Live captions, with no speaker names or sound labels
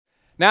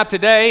Now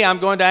today I'm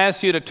going to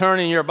ask you to turn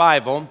in your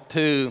Bible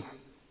to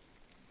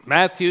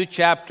Matthew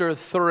chapter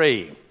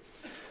 3.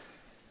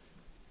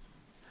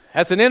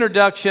 As an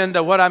introduction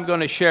to what I'm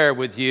going to share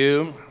with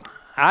you,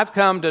 I've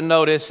come to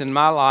notice in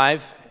my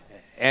life,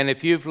 and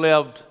if you've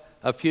lived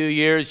a few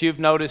years, you've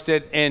noticed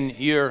it in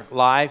your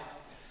life,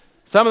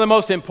 some of the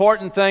most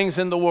important things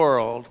in the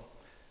world,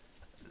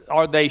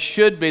 or they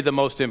should be the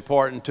most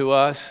important to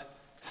us,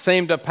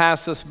 seem to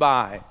pass us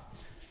by.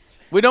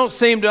 We don't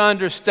seem to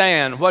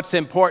understand what's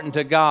important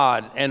to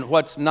God and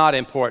what's not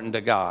important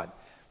to God.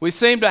 We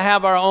seem to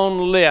have our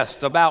own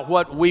list about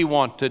what we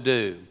want to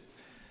do.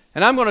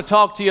 And I'm going to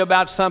talk to you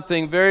about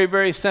something very,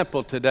 very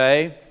simple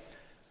today.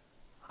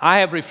 I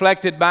have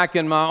reflected back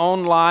in my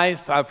own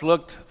life. I've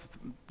looked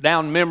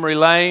down memory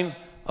lane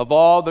of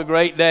all the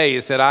great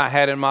days that I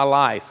had in my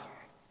life.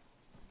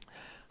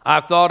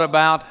 I've thought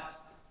about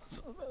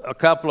a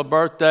couple of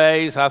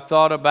birthdays. I've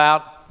thought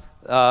about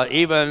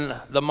even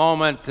the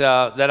moment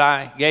that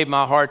I gave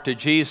my heart to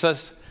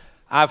Jesus.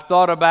 I've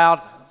thought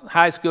about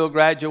high school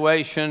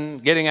graduation,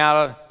 getting out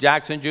of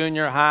Jackson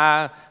Junior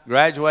High,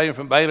 graduating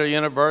from Baylor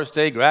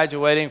University,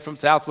 graduating from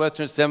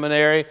Southwestern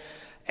Seminary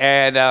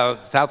and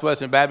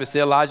Southwestern Baptist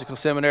Theological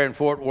Seminary in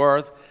Fort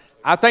Worth.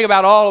 I think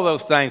about all of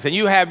those things, and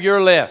you have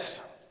your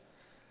list.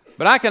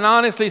 But I can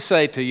honestly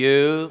say to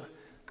you,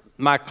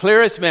 my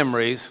clearest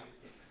memories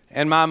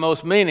and my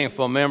most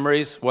meaningful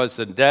memories was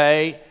the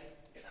day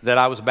that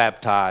I was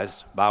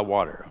baptized by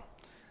water.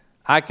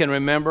 I can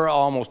remember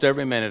almost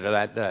every minute of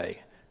that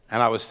day,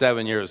 and I was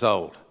 7 years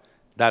old.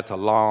 That's a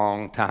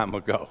long time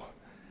ago.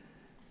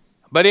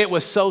 But it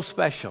was so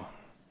special.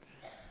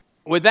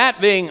 With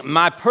that being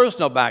my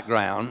personal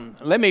background,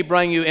 let me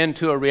bring you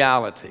into a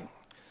reality.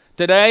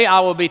 Today,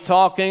 I will be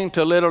talking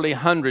to literally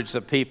hundreds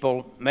of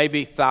people,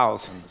 maybe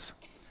thousands.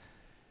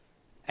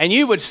 And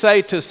you would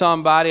say to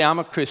somebody, I'm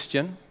a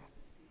Christian,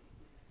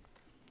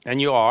 and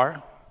you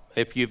are,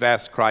 if you've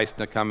asked Christ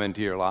to come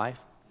into your life.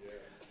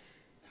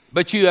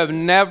 But you have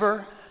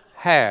never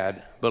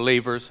had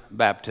believer's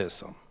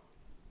baptism.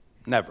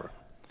 Never.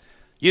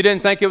 You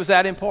didn't think it was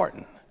that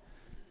important.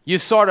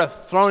 You've sort of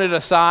thrown it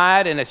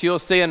aside, and as you'll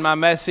see in my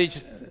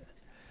message,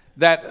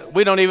 that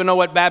we don't even know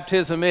what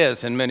baptism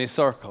is in many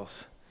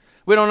circles.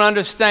 We don't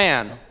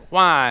understand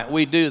why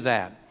we do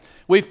that.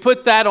 We've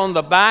put that on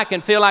the back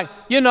and feel like,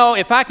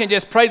 if I can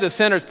just pray the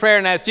sinner's prayer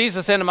and ask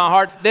Jesus into my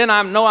heart, then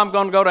I know I'm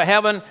going to go to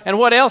heaven. And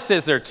what else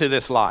is there to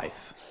this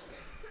life?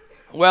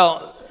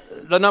 Well,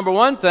 the number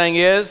one thing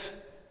is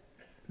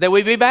that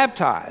we be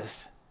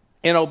baptized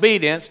in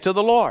obedience to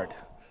the Lord.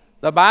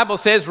 The Bible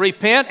says,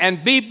 repent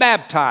and be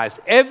baptized,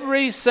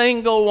 every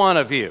single one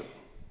of you.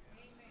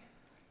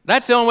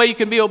 That's the only way you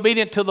can be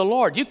obedient to the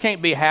Lord. You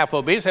can't be half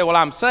obedient. Say, well,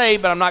 I'm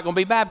saved, but I'm not going to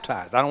be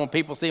baptized. I don't want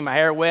people to see my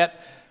hair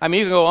wet. I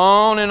mean, you can go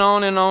on and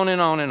on and on and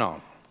on and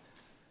on.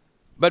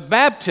 But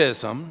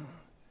baptism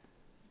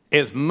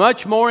is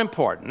much more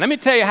important. Let me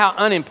tell you how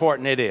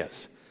unimportant it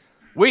is.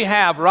 We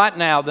have right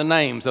now the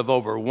names of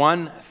over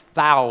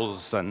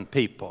 1,000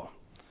 people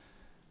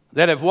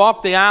that have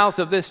walked the aisles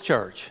of this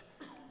church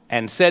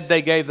and said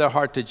they gave their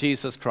heart to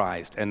Jesus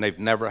Christ, and they've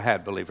never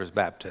had believer's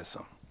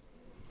baptism.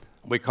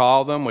 We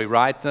call them, we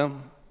write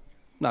them.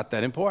 Not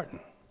that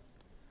important.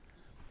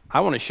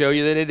 I want to show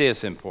you that it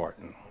is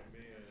important.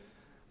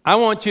 I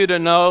want you to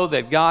know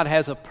that God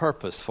has a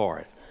purpose for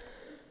it.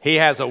 He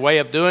has a way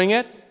of doing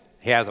it.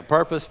 He has a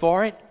purpose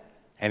for it.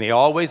 And He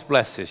always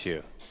blesses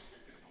you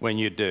when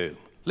you do.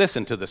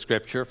 Listen to the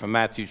scripture from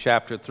Matthew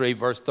chapter 3,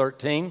 verse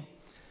 13.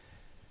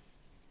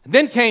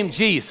 Then came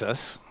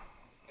Jesus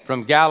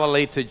from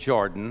Galilee to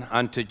Jordan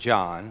unto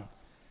John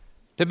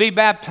to be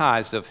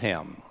baptized of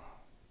him.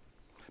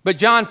 But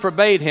John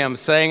forbade him,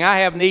 saying, I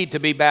have need to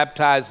be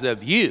baptized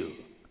of you,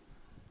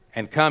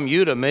 and come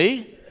you to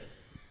me?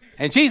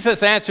 And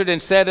Jesus answered and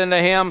said unto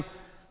him,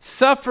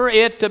 suffer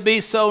it to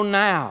be so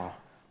now,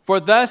 for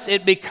thus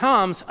it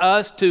becomes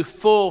us to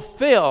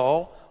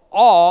fulfill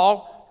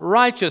all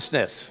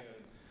righteousness.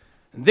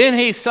 Then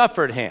he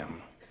suffered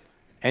him.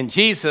 And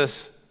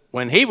Jesus,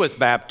 when he was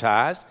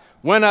baptized,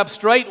 went up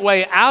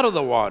straightway out of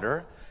the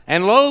water,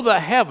 and lo, the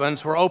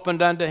heavens were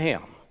opened unto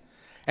him.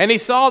 And he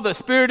saw the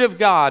Spirit of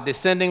God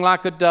descending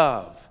like a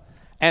dove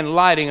and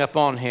lighting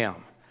upon him.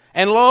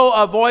 And lo,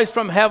 a voice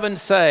from heaven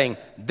saying,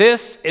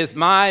 this is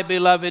my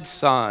beloved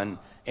Son,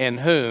 in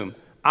whom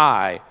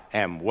I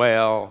am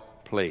well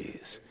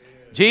pleased.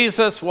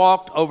 Jesus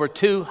walked over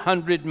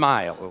 200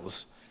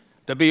 miles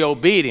to be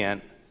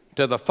obedient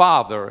to the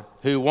Father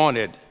who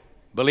wanted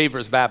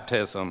believer's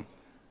baptism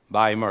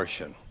by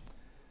immersion.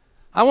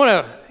 I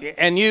want to,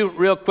 and you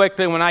real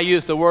quickly, when I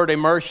use the word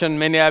immersion,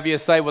 many of you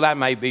say, well, that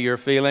may be your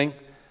feeling.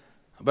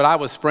 But I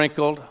was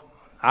sprinkled.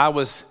 I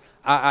was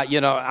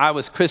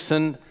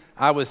christened.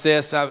 I was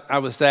this, I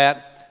was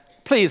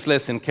that. Please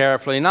listen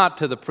carefully, not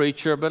to the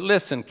preacher, but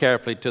listen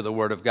carefully to the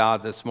Word of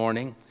God this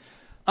morning.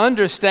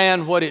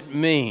 Understand what it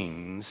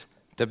means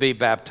to be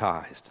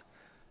baptized.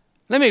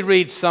 Let me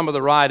read some of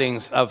the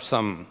writings of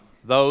some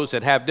those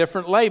that have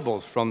different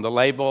labels from the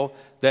label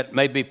that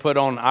may be put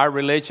on our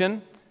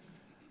religion.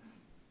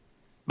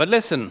 But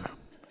listen,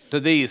 to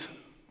these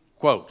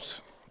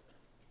quotes.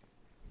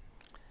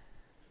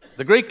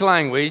 The Greek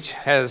language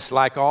has,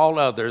 like all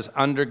others,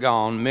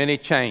 undergone many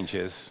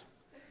changes,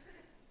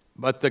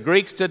 but the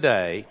Greeks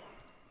today,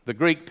 the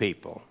Greek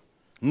people,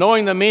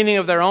 knowing the meaning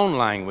of their own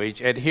language,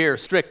 adhere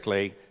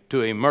strictly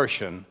to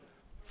immersion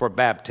for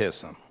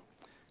baptism.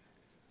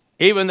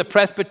 Even the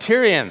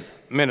Presbyterian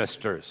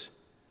ministers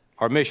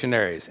or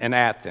missionaries in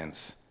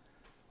Athens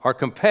are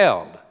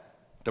compelled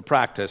to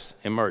practice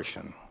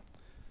immersion.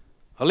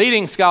 A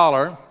leading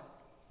scholar,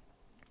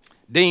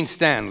 Dean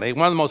Stanley,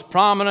 one of the most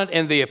prominent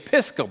in the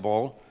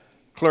Episcopal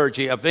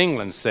clergy of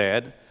England,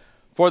 said,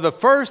 "For the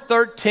first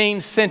 13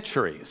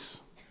 centuries,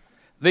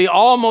 the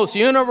almost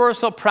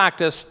universal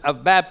practice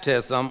of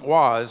baptism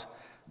was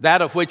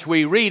that of which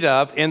we read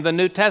of in the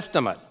New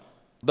Testament,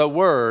 the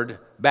word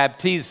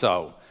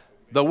baptizo."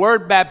 The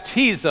word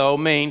baptizo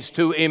means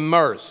to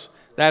immerse.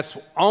 That's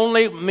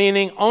only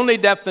meaning, only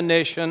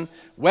definition.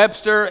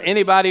 Webster,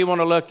 anybody you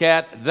want to look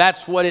at,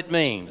 that's what it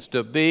means,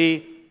 to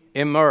be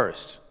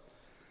immersed.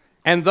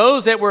 And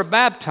those that were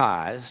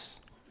baptized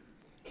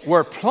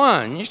were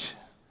plunged,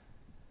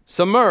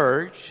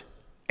 submerged,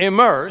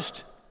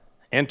 immersed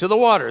into the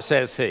water,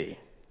 says he.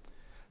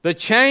 The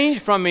change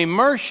from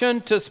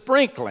immersion to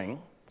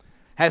sprinkling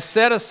has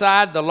set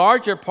aside the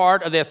larger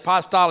part of the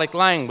apostolic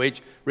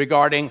language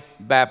regarding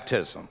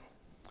baptism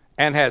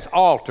and has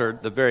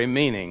altered the very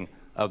meaning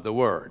of the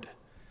word.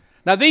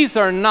 Now, these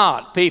are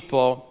not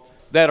people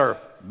that are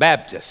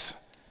Baptists.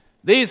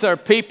 These are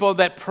people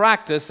that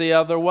practice the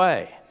other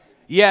way.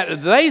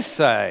 Yet they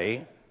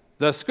say,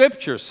 the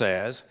Scripture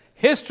says,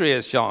 history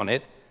has shown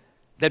it,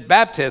 that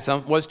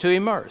baptism was to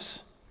immerse.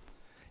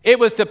 It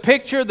was to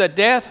picture the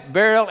death,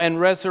 burial,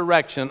 and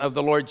resurrection of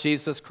the Lord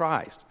Jesus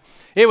Christ.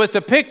 It was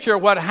to picture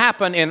what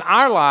happened in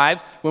our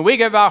lives when we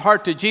gave our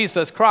heart to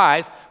Jesus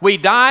Christ. We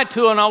died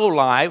to an old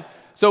life,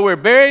 so we're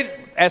buried,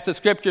 as the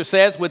Scripture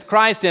says, with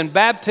Christ in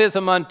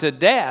baptism unto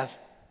death,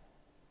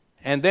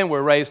 and then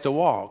we're raised to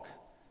walk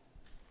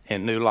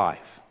in new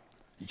life.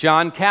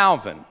 John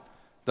Calvin,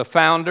 the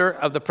founder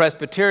of the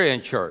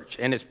Presbyterian Church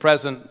in its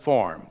present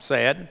form,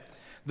 said,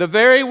 "The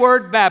very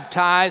word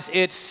baptize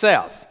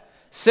itself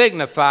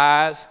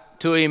signifies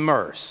to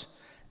immerse,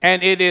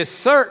 and it is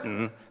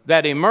certain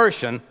that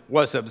immersion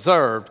was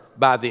observed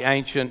by the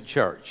ancient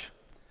church."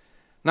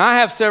 Now, I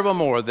have several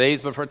more of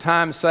these, but for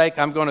time's sake,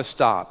 I'm going to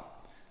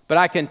stop. But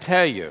I can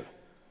tell you,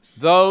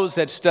 those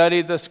that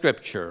study the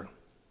Scripture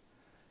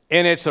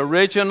in its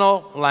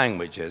original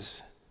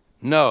languages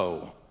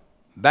know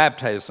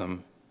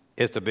baptism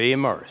is to be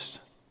immersed,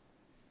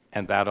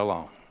 and that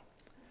alone.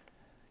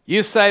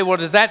 You say, well,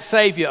 does that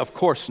save you? Of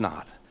course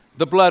not.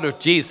 The blood of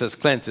Jesus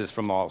cleanses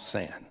from all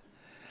sin.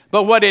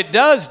 But what it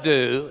does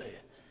do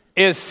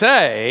is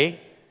say,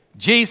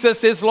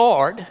 Jesus is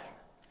Lord.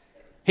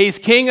 He's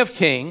King of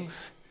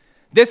Kings.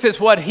 This is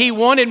what He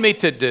wanted me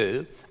to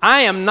do.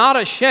 I am not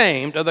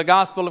ashamed of the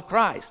gospel of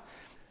Christ.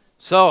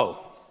 So,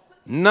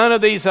 none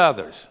of these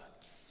others,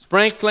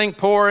 sprinkling,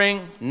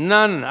 pouring,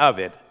 none of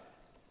it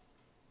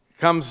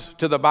comes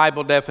to the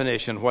Bible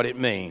definition what it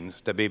means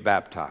to be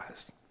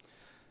baptized.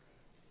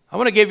 I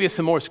want to give you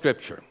some more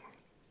Scripture.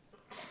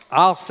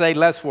 I'll say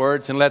less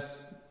words and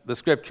let the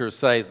Scriptures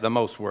say the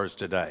most words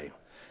today.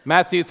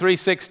 Matthew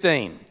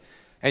 3:16,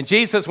 "And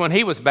Jesus, when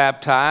He was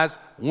baptized,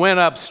 went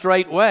up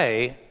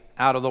straightway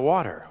out of the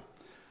water."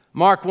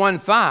 Mark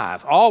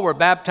 1:5, "All were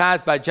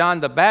baptized by John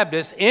the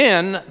Baptist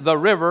in the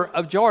river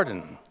of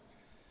Jordan."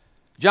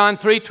 John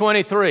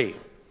 3:23,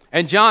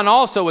 "And John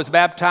also was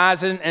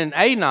baptized in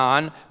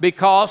Aenon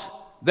because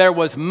there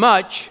was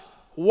much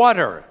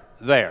water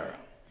there."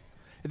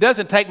 It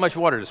doesn't take much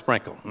water to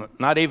sprinkle,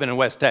 not even in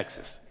West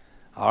Texas,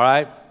 all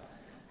right?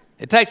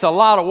 It takes a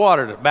lot of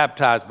water to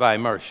baptize by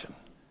immersion.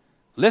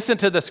 Listen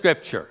to the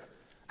Scripture.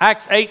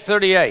 Acts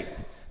 8:38,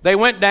 "They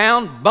went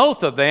down,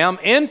 both of them,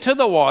 into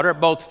the water,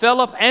 both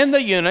Philip and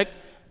the eunuch,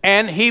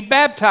 and he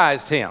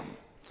baptized him."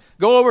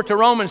 Go over to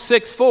Romans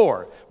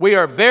 6:4. "We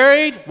are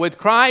buried with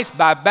Christ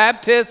by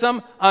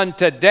baptism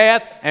unto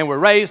death, and we're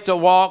raised to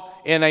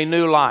walk in a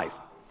new life."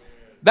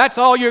 That's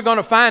all you're going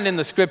to find in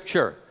the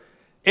Scripture.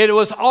 It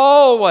was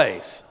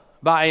always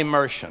by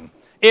immersion.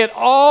 It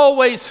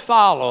always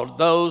followed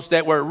those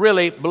that were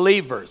really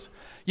believers.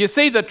 You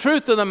see, the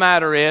truth of the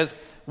matter is,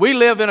 we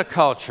live in a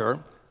culture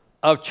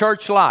of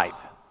church light,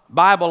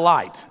 Bible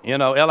light,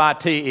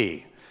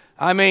 L-I-T-E.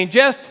 I mean,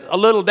 just a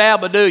little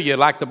dab-a-do-you,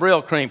 like the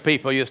Brill Cream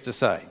people used to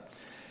say.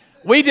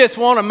 We just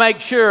want to make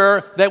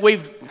sure that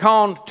we've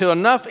gone to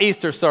enough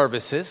Easter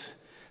services,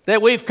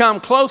 that we've come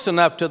close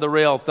enough to the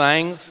real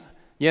things.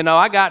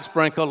 I got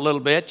sprinkled a little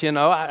bit,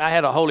 I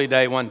had a holy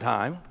day one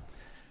time.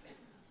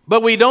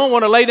 But we don't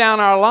want to lay down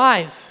our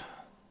life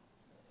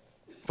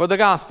for the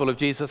gospel of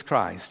Jesus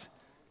Christ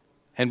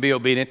and be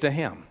obedient to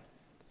Him.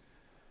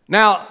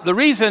 Now, the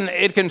reason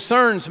it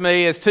concerns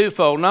me is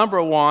twofold.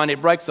 Number one,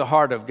 it breaks the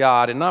heart of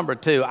God. And number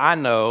two, I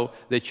know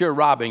that you're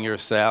robbing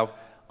yourself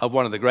of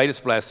one of the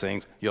greatest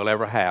blessings you'll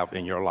ever have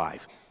in your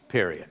life,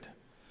 period.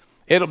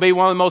 It'll be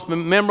one of the most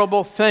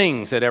memorable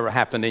things that ever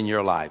happened in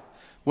your life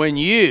when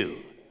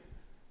you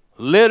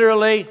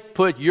literally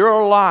put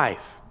your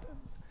life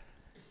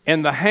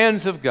in the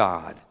hands of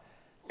God,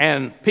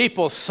 and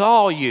people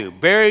saw you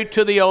buried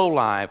to the old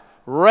life,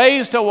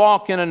 raised to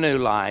walk in a new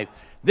life,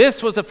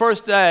 this was the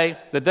first day,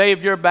 the day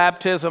of your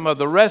baptism of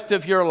the rest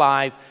of your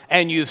life,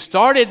 and you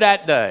started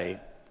that day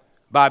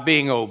by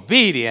being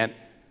obedient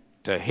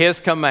to his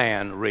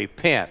command,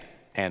 repent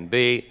and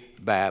be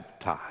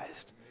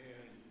baptized.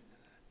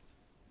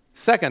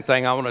 Second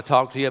thing I want to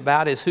talk to you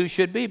about is who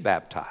should be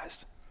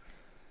baptized.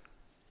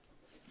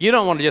 You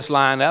don't want to just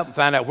line up and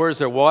find out where's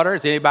there water.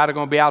 Is anybody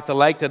going to be out the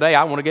lake today?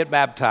 I want to get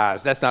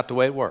baptized. That's not the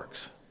way it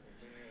works.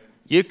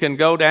 You can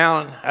go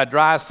down a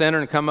dry center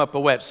and come up a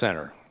wet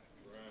center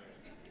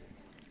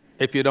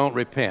if you don't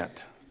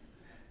repent.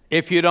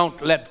 If you don't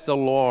let the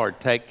Lord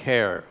take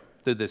care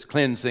through this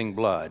cleansing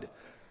blood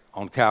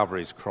on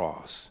Calvary's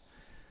cross.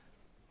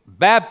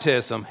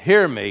 Baptism,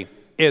 hear me,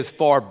 is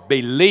for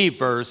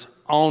believers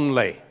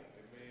only.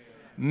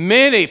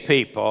 Many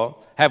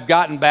people have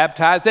gotten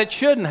baptized that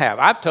shouldn't have.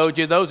 I've told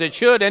you those that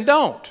should and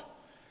don't.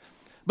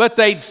 But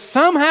they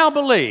somehow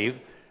believe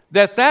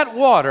that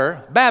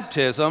water,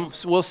 baptism,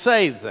 will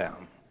save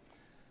them,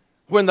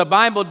 when the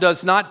Bible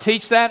does not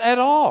teach that at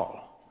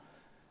all.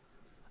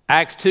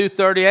 Acts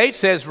 2:38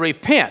 says,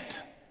 repent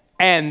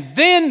and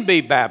then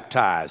be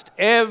baptized,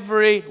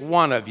 every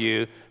one of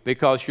you,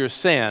 because your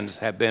sins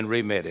have been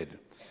remitted.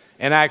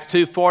 In Acts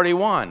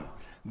 2:41,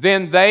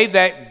 then they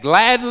that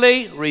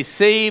gladly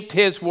received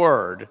his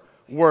word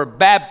were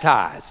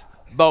baptized,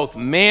 both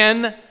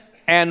men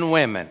and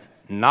women,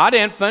 not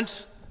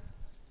infants,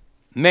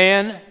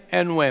 men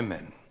and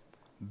women,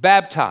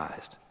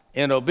 baptized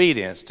in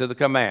obedience to the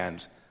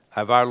commands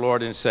of our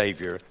Lord and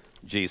Savior,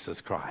 Jesus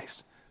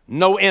Christ.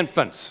 No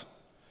infants.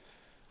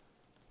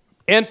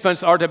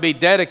 Infants are to be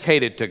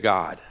dedicated to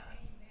God.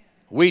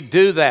 We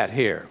do that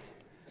here.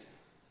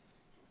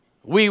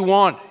 We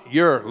want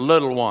your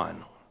little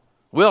one.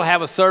 We'll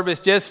have a service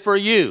just for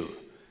you.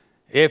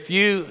 If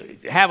you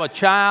have a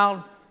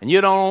child and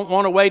you don't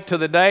want to wait till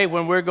the day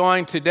when we're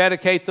going to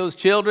dedicate those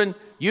children,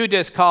 you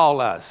just call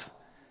us.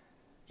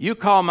 You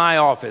call my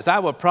office. I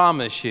will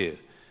promise you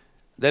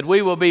that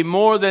we will be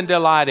more than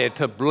delighted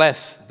to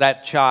bless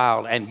that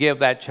child and give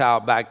that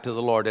child back to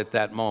the Lord at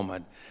that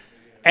moment.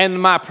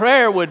 And my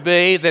prayer would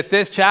be that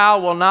this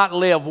child will not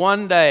live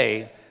one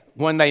day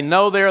when they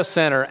know they're a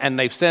sinner and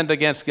they've sinned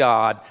against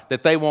God,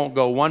 that they won't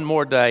go one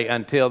more day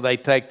until they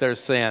take their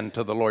sin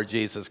to the Lord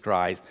Jesus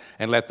Christ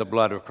and let the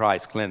blood of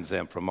Christ cleanse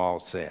them from all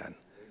sin. Amen.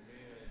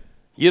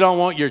 You don't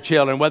want your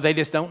children, well, they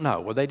just don't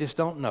know. Well, they just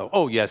don't know.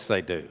 Oh, yes,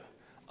 they do.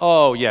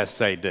 Oh, yes,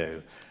 they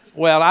do.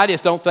 Well, I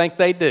just don't think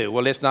they do.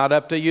 Well, it's not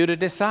up to you to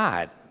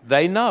decide.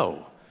 They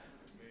know.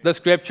 The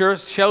scripture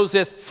shows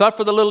this,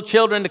 suffer the little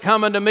children to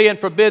come unto me and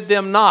forbid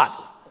them not.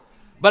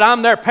 But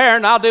I'm their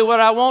parent, I'll do what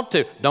I want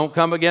to. Don't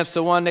come against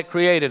the one that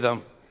created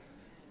them.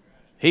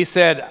 He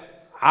said,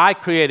 I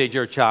created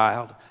your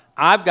child.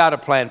 I've got a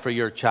plan for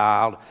your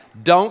child.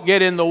 Don't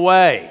get in the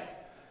way.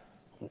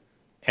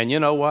 And you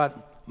know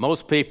what?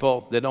 Most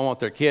people that don't want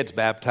their kids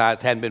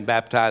baptized hadn't been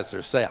baptized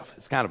themselves.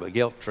 It's kind of a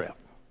guilt trip,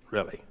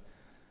 really.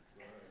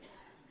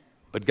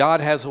 But God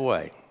has a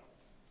way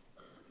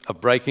of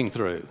breaking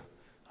through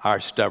our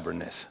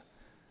stubbornness.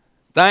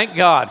 Thank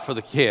God for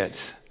the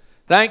kids.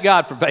 Thank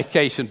God for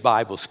Vacation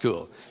Bible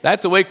School.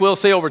 That's a week we'll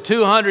see over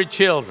 200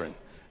 children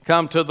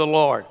come to the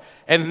Lord.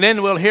 And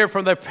then we'll hear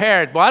from their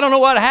parents. Well, I don't know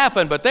what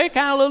happened, but they're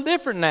kind of a little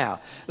different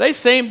now. They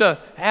seem to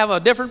have a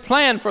different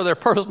plan for their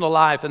personal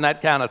life and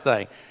that kind of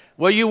thing.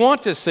 Well, you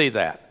want to see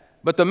that.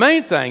 But the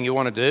main thing you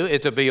want to do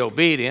is to be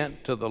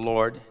obedient to the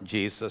Lord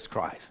Jesus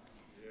Christ.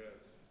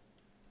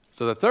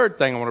 So the third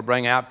thing I want to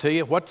bring out to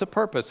you, what's the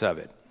purpose of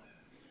it?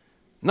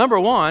 Number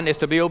one is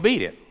to be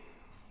obedient.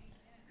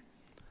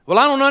 Well,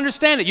 I don't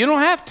understand it. You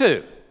don't have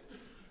to.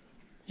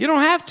 You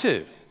don't have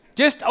to.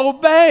 Just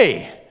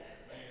obey.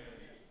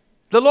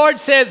 The Lord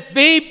says,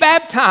 be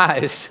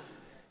baptized.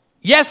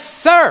 Yes,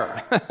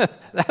 sir.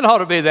 That ought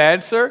to be the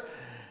answer.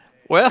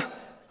 Well,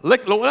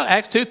 look,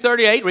 Acts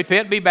 2:38,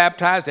 repent, be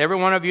baptized, every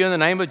one of you in the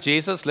name of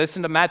Jesus.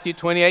 Listen to Matthew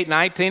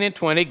 28:19 and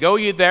 20. Go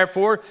ye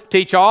therefore,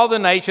 teach all the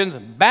nations,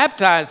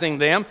 baptizing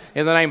them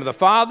in the name of the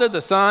Father,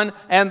 the Son,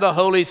 and the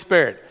Holy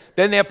Spirit.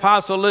 Then the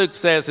Apostle Luke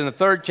says in the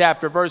 3rd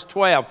chapter, verse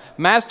 12,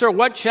 Master,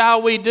 what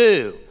shall we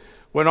do?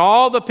 When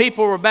all the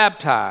people were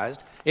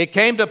baptized, it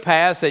came to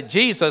pass that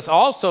Jesus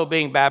also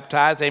being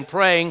baptized and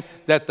praying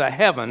that the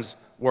heavens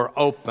were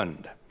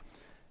opened.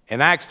 In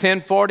Acts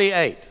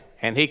 10:48,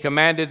 and he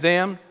commanded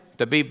them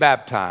to be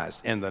baptized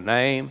in the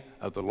name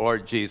of the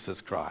Lord Jesus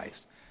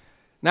Christ.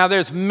 Now,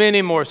 there's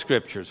many more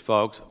scriptures,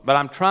 folks, but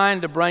I'm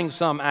trying to bring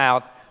some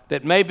out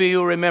that maybe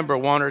you'll remember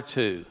one or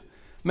two.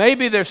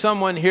 Maybe there's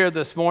someone here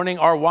this morning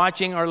or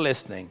watching or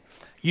listening.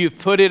 You've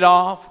put it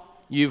off.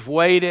 You've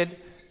waited.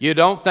 You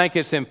don't think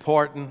it's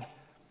important.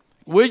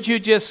 Would you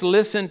just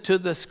listen to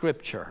the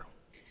scripture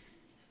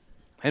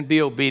and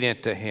be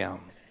obedient to him?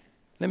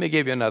 Let me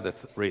give you another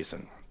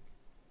reason.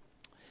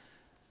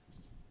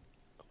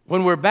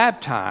 When we're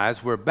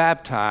baptized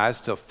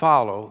to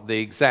follow the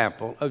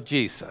example of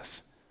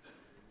Jesus.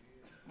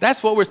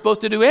 That's what we're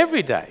supposed to do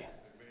every day.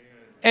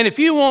 And if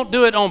you won't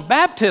do it on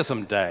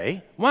baptism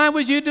day, why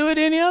would you do it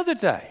any other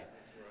day?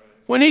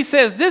 When he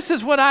says, this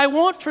is what I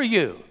want for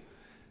you.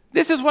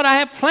 This is what I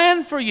have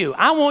planned for you.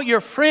 I want your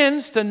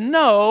friends to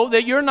know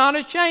that you're not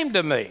ashamed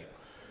of me.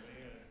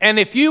 And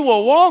if you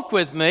will walk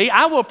with me,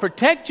 I will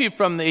protect you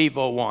from the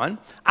evil one.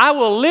 I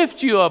will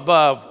lift you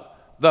above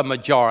the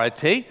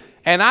majority,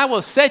 and I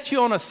will set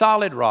you on a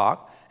solid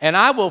rock, and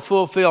I will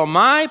fulfill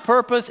my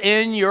purpose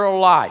in your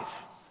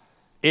life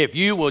if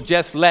you will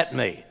just let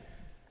me.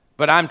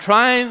 But I'm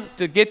trying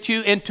to get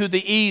you into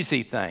the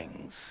easy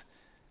things,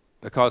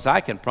 because I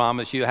can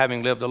promise you,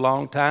 having lived a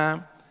long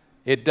time,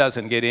 it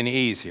doesn't get any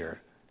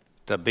easier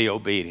to be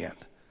obedient.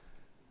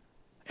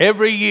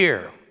 Every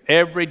year,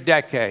 every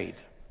decade,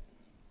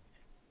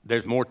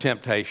 there's more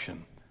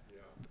temptation.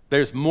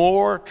 There's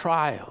more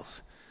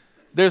trials.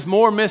 There's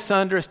more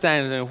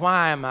misunderstanding.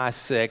 Why am I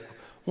sick?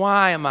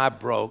 Why am I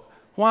broke?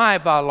 Why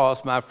have I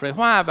lost my friend?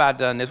 Why have I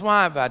done this?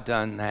 Why have I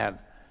done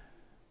that?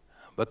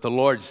 But the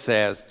Lord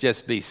says,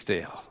 just be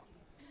still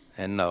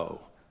and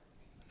know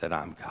that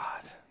I'm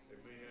God.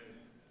 Amen.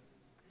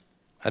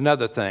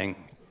 Another thing,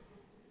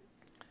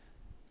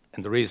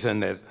 and the reason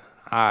that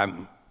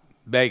I'm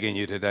begging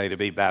you today to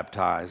be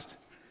baptized,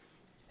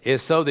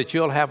 is so that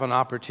you'll have an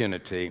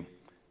opportunity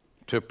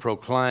to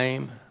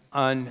proclaim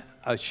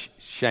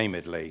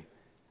unashamedly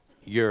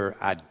your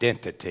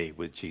identity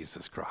with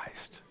Jesus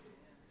Christ.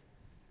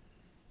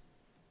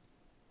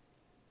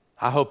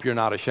 I hope you're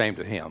not ashamed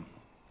of him,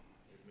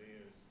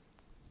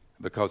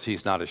 because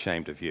he's not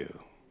ashamed of you.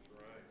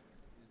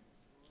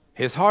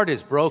 His heart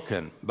is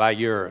broken by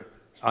your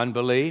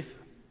unbelief,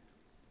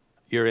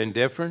 your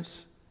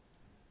indifference,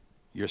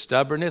 your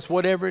stubbornness,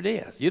 whatever it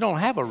is. You don't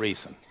have a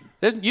reason.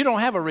 You don't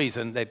have a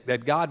reason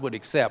that God would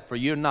accept for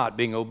you not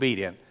being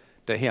obedient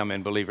to him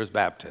in believer's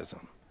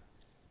baptism.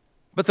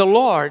 But the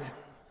Lord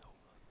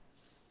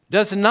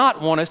does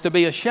not want us to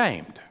be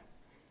ashamed.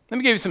 Let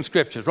me give you some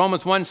scriptures.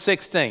 Romans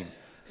 1:16.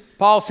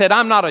 Paul said,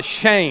 I'm not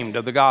ashamed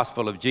of the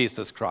gospel of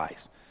Jesus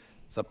Christ.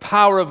 It's the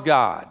power of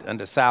God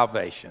unto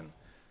salvation,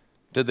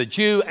 to the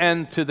Jew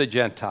and to the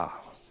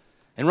Gentile.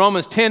 In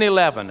Romans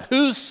 10:11,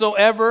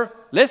 whosoever,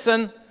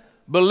 listen,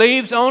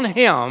 believes on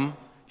him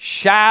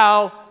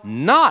shall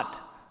not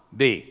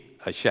be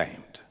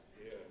ashamed.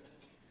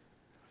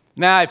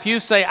 Now, if you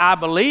say, I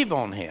believe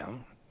on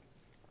him,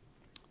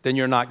 then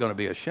you're not going to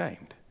be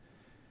ashamed.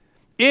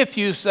 If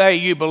you say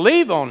you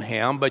believe on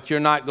him, but you're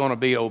not going to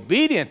be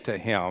obedient to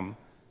him,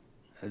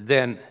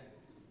 then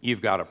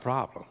you've got a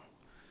problem.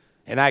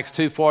 In Acts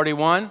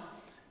 2:41,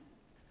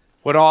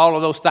 when all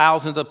of those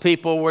thousands of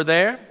people were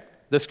there,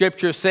 the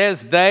scripture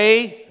says,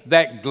 they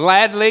that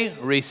gladly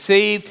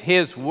received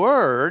his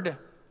word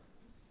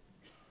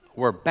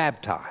were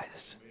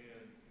baptized.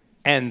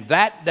 And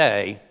that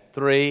day,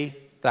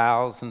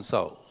 3,000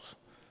 souls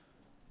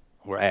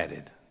were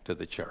added to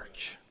the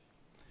church.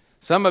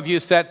 Some of you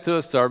sat through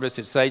a service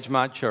at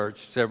Sagemont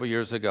Church several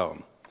years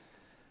ago.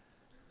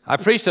 I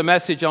preached a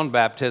message on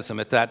baptism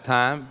at that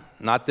time,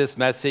 not this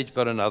message,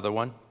 but another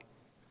one.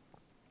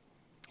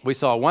 We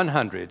saw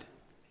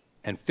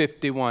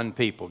 151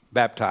 people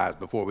baptized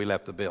before we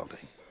left the building.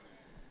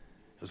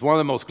 It was one of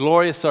the most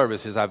glorious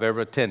services I've ever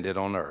attended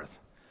on earth.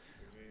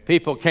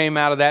 People came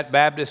out of that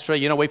baptistry.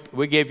 You know,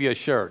 we gave you a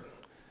shirt.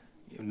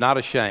 Not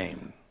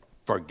ashamed.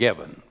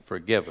 Forgiven,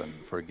 forgiven,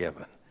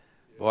 forgiven.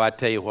 Boy, I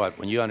tell you what,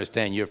 when you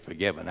understand you're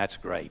forgiven, that's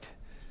great.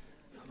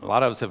 A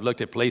lot of us have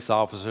looked at police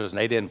officers and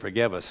they didn't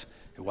forgive us.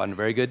 It wasn't a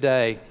very good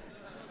day.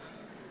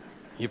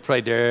 You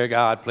pray, dear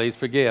God, please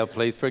forgive,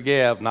 please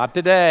forgive. Not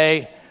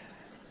today.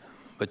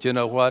 But you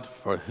know what?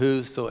 For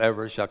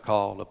whosoever shall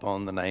call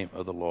upon the name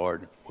of the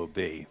Lord will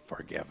be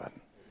forgiven.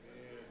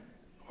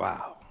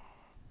 Wow.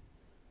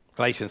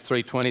 Galatians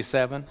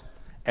 3:27.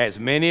 As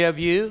many of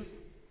you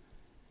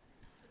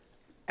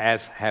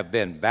as have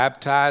been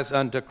baptized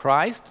unto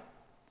Christ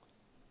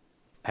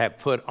have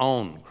put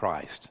on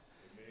Christ.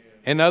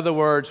 In other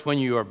words, when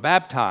you are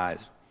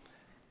baptized,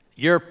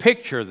 your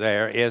picture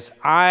there is,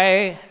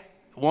 I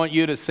want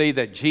you to see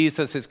that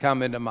Jesus has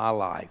come into my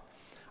life.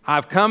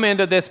 I've come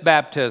into this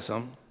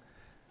baptism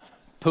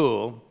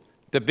pool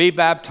to be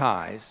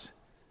baptized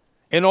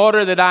in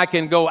order that I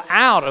can go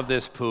out of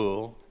this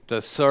pool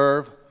to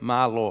serve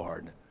my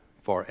Lord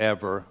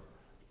forevermore.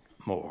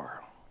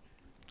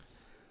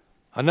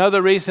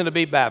 Another reason to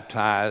be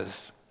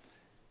baptized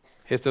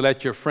is to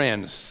let your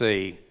friends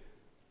see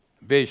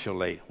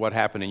visually what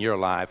happened in your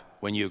life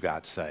when you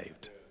got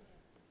saved.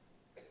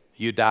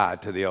 You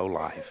died to the old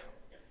life.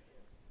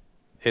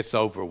 It's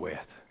over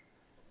with.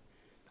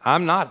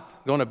 I'm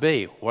not going to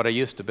be what I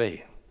used to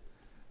be.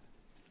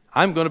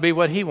 I'm going to be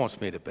what he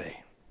wants me to be.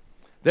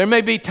 There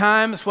may be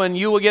times when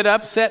you will get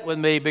upset with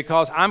me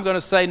because I'm going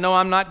to say, no,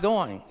 I'm not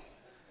going.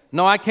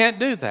 No, I can't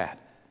do that.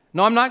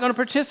 No, I'm not going to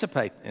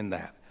participate in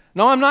that.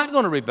 No, I'm not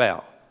going to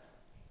rebel.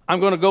 I'm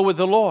going to go with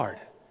the Lord.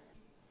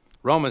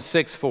 Romans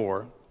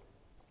 6:4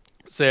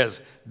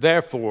 says,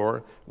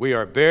 therefore, we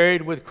are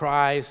buried with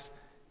Christ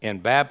in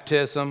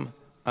baptism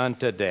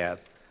unto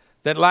death,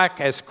 that like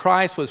as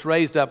Christ was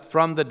raised up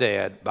from the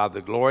dead by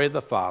the glory of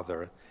the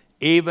Father,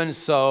 even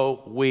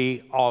so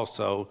we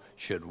also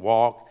should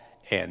walk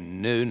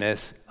in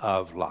newness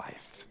of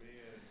life.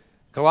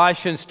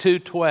 Colossians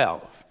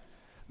 2:12,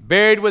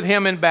 buried with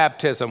him in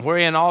baptism,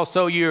 wherein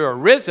also you are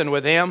risen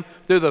with him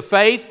through the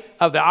faith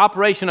of the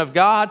operation of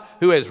God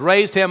who has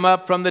raised him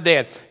up from the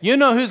dead. You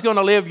know who's going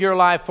to live your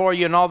life for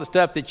you and all the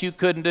stuff that you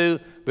couldn't do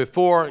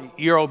before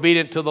you're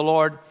obedient to the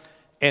Lord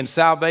in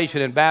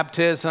salvation and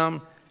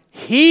baptism?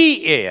 He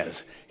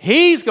is.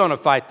 He's going to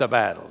fight the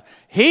battle.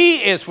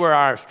 He is where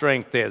our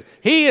strength is.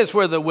 He is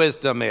where the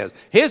wisdom is.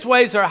 His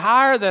ways are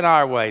higher than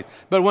our ways.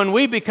 But when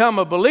we become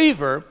a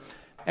believer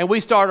and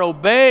we start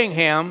obeying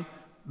him,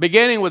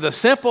 beginning with a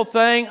simple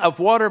thing of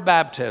water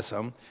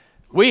baptism,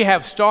 we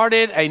have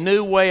started a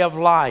new way of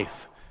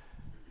life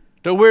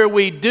to where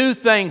we do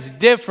things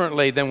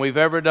differently than we've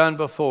ever done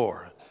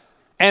before.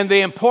 And the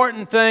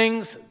important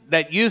things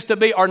that used to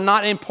be are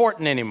not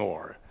important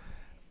anymore.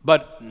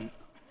 But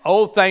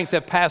old things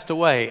have passed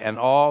away, and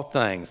all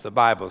things, the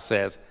Bible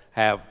says,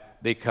 have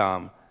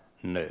become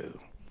new.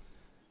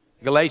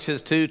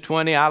 Galatians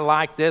 2:20, I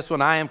like this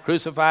one. I am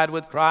crucified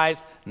with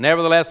Christ,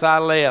 nevertheless I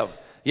live.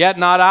 Yet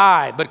not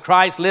I, but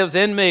Christ lives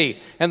in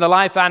me. And the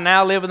life I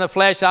now live in the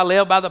flesh, I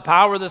live by the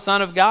power of the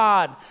Son of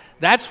God.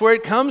 That's where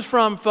it comes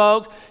from,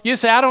 folks. You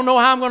say, I don't know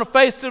how I'm going to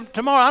face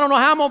tomorrow. I don't know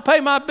how I'm going to pay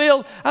my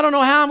bills. I don't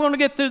know how I'm going to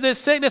get through this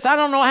sickness. I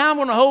don't know how I'm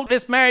going to hold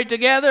this marriage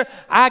together.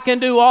 I can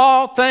do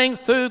all things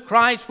through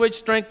Christ which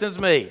strengthens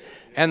me.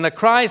 And the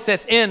Christ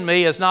that's in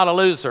me is not a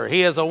loser.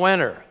 He is a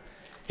winner.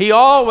 He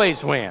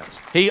always wins.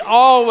 He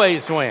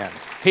always wins.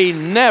 He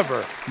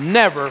never,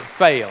 never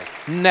fails.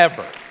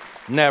 Never,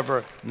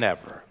 never,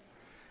 never.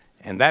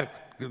 And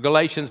that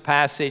Galatians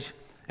passage,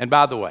 and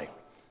by the way,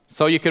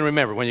 so you can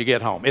remember when you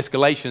get home, it's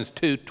Galatians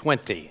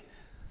 2:20.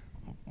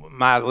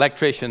 My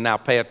electrician, now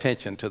pay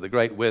attention to the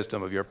great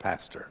wisdom of your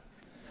pastor.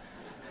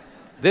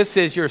 This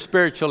is your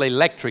spiritual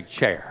electric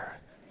chair,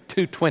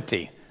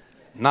 220,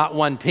 not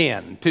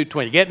 110,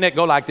 220. Getting it?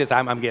 Go like this.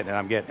 I'm getting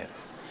it.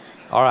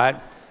 All right.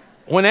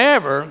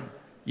 Whenever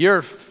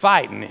you're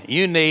fighting,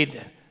 you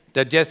need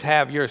to just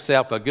have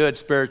yourself a good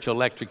spiritual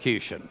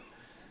electrocution.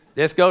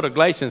 Let's go to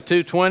Galatians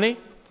 2:20.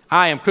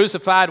 I am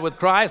crucified with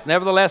Christ,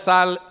 nevertheless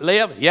I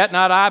live, yet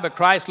not I, but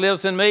Christ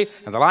lives in me,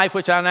 and the life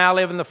which I now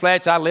live in the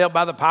flesh, I live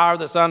by the power of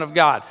the Son of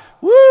God.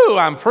 Woo,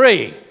 I'm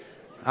free.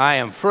 I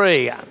am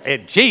free.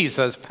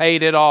 Jesus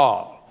paid it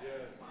all,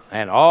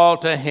 and all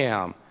to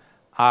him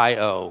I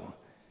owe.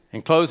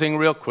 In closing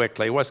real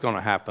quickly, what's going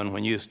to happen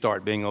when you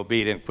start being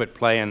obedient, quit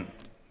playing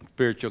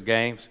spiritual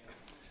games?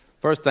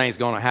 First thing that's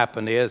going to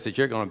happen is that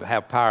you're going to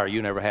have power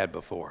you never had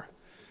before.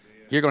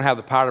 You're going to have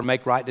the power to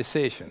make right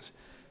decisions.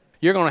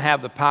 You're going to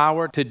have the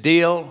power to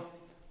deal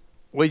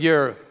with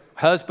your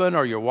husband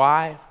or your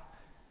wife.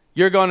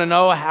 You're going to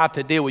know how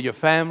to deal with your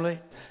family.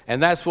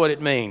 And that's what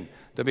it means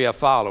to be a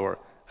follower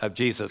of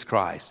Jesus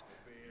Christ.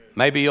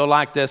 Maybe you'll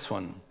like this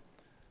one.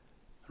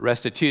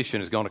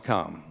 Restitution is going to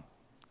come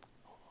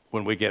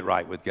when we get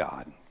right with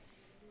God.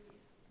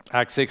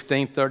 Acts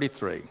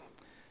 16:33.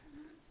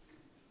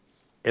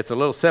 It's a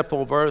little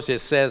simple verse.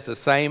 It says the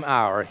same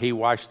hour he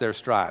washed their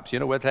stripes. You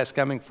know where that's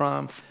coming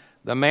from?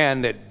 The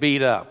man that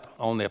beat up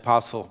on the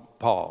Apostle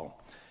Paul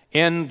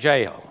in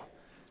jail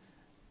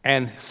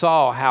and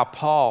saw how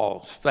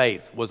Paul's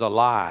faith was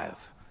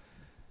alive.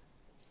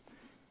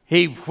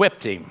 He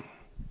whipped him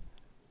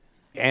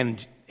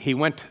and he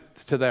went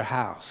to their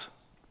house.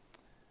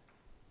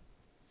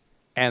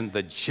 And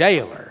the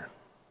jailer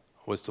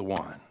was the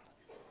one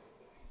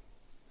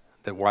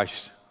that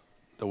washed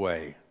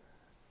away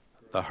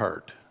the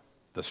hurt,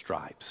 the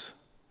stripes.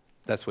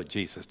 That's what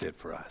Jesus did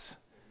for us.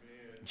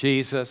 Amen.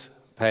 Jesus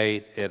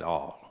paid it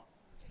all.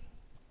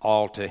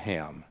 All to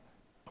him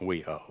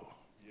we owe.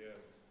 Yeah.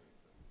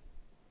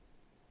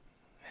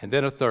 And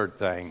then a third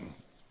thing,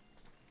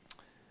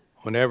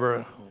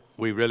 whenever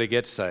we really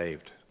get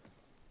saved,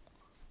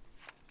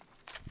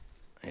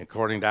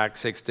 according to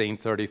Acts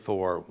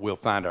 16:34, we'll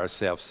find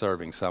ourselves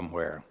serving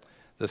somewhere.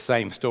 The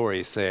same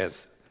story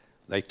says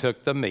they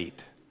took the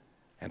meat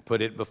and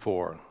put it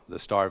before the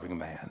starving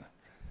man.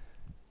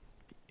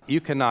 You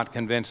cannot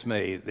convince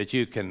me that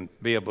you can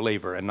be a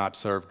believer and not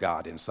serve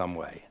God in some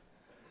way.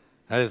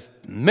 There's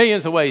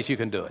millions of ways you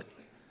can do it.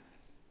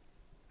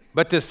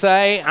 But to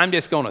say, I'm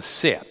just going to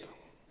sit,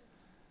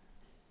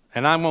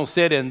 and I'm going to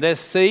sit in this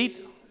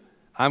seat,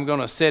 I'm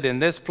going to sit in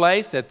this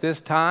place at this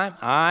time,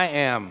 I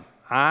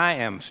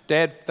am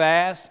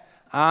steadfast,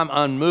 I'm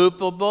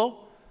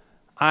unmovable,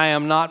 I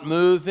am not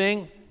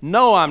moving.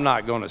 No, I'm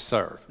not going to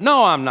serve.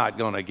 No, I'm not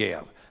going to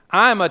give.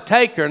 I'm a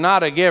taker,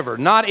 not a giver.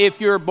 Not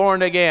if you're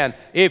born again.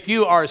 If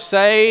you are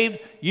saved,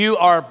 you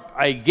are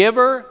a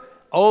giver.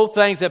 Old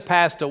things have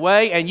passed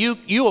away, and you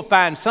will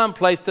find some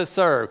place to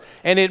serve.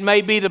 And it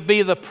may be to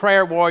be the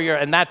prayer warrior,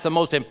 and that's the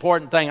most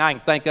important thing I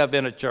can think of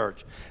in a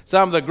church.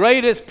 Some of the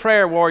greatest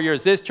prayer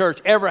warriors this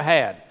church ever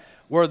had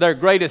were their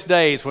greatest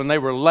days when they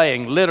were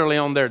laying literally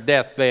on their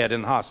deathbed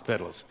in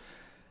hospitals.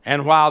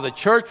 And while the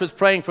church was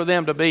praying for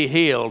them to be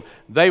healed,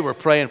 they were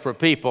praying for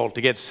people to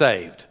get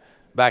saved.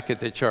 back at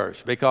the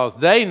church because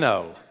they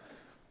know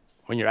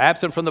when you're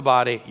absent from the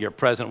body, you're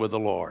present with the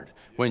Lord.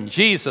 When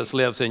Jesus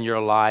lives in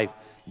your life,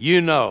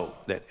 you know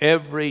that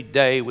every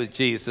day with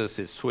Jesus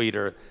is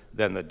sweeter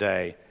than the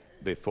day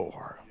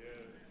before.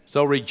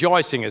 So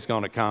rejoicing is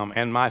going to come,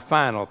 and my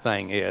final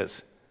thing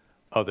is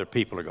other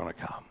people are going to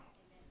come.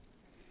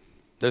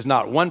 There's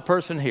not one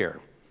person here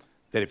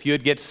that if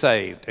you'd get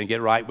saved and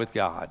get right with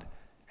God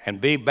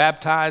and be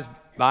baptized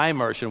by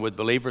immersion with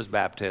believer's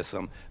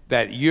baptism,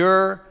 that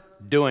you're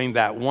doing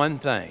that one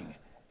thing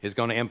is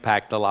going to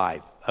impact the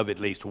life of at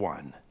least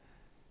one.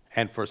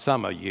 And for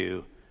some of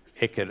you,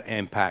 it could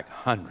impact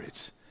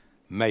hundreds,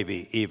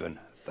 maybe even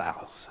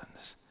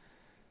thousands.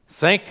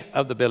 Think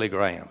of the Billy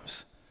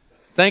Grahams.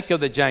 Think of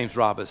the James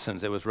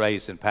Robinsons that was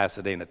raised in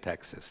Pasadena,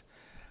 Texas.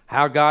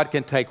 How God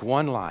can take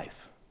one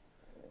life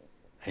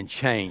and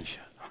change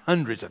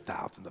hundreds of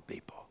thousands of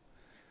people.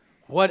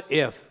 What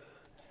if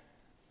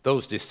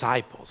those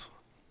disciples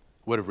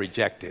would have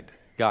rejected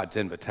God's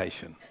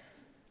invitation?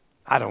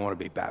 I don't want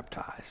to be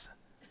baptized.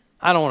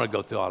 I don't want to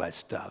go through all that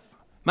stuff.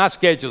 My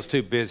schedule's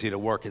too busy to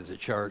work as a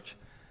church.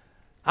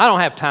 I don't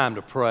have time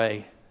to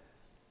pray.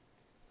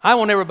 I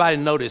want everybody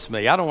to notice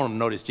me. I don't want them to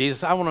notice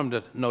Jesus. I want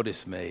them to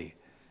notice me.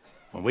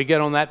 When we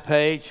get on that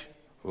page,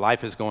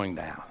 life is going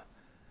down.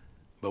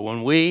 But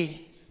when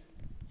we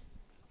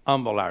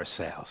humble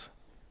ourselves,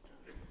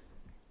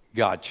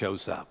 God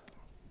shows up.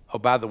 Oh,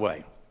 by the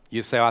way,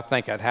 you say, I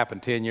think that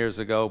happened 10 years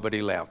ago, but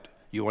he left.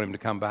 You want him to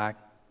come back?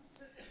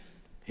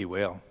 He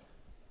will.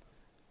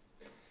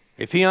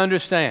 If he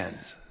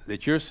understands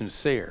that you're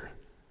sincere,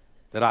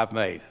 that I've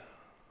made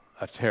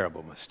a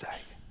terrible mistake.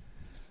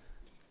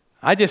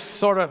 I just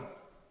sort of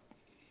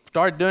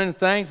started doing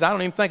things. I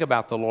don't even think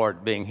about the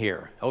Lord being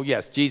here. Oh,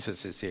 yes,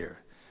 Jesus is here.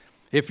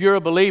 If you're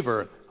a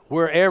believer,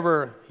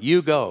 wherever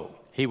you go,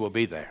 he will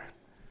be there.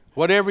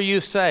 Whatever you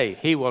say,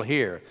 he will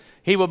hear.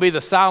 He will be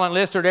the silent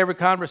listener at every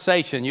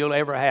conversation you'll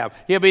ever have.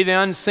 He'll be the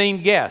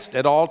unseen guest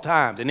at all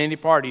times in any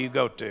party you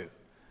go to.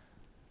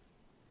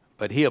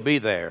 But he'll be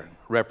there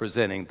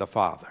representing the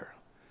Father.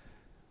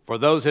 For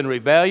those in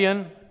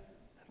rebellion,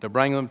 to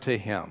bring them to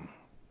him.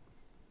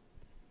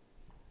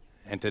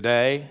 And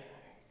today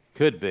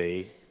could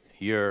be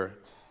your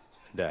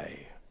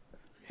day.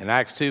 In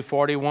Acts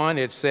 2:41,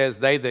 it says,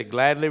 they that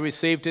gladly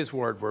received his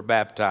word were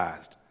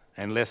baptized.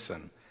 And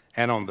listen,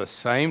 and on the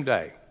same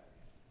day,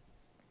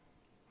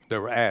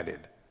 there were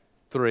added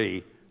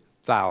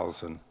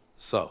 3,000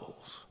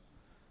 souls.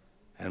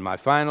 And my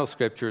final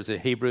scripture is in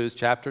Hebrews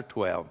chapter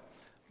 12,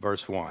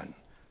 verse 1.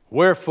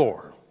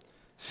 Wherefore,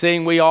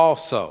 seeing we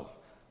also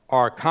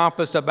are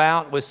compassed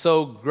about with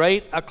so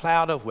great a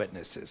cloud of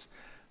witnesses,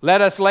 let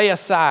us lay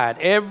aside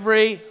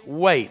every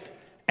weight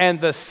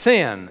and the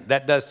sin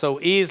that does so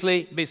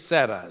easily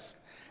beset us,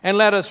 and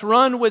let us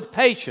run with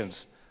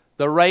patience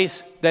the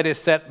race that is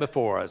set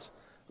before us,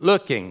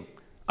 looking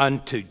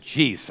unto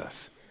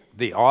Jesus,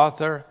 the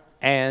author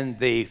and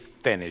the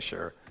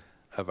finisher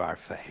of our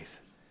faith.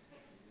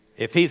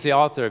 If he's the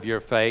author of your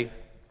faith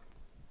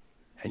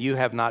and you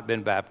have not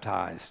been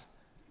baptized,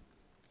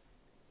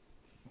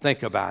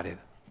 think about it,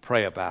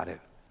 pray about it.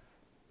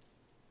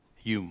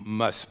 You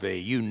must be,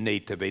 you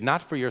need to be,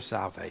 not for your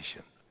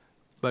salvation,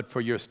 but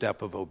for your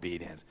step of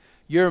obedience.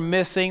 You're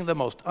missing the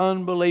most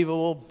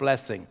unbelievable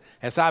blessing.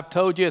 As I've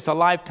told you, it's a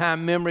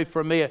lifetime memory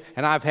for me,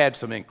 and I've had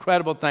some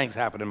incredible things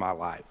happen in my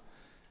life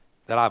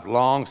that I've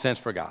long since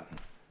forgotten,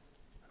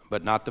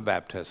 but not the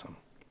baptism.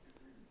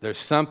 There's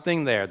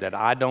something there that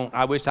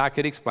I wish I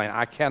could explain.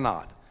 I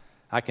cannot.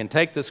 I can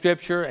take the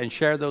scripture and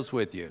share those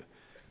with you,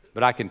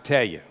 but I can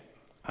tell you,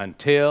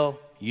 until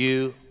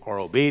you are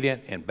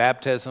obedient in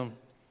baptism,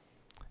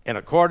 in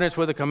accordance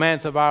with the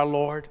commands of our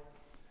Lord,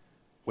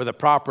 with a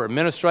proper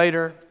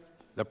administrator,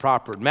 the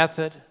proper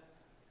method,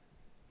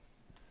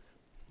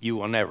 you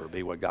will never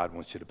be what God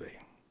wants you to be.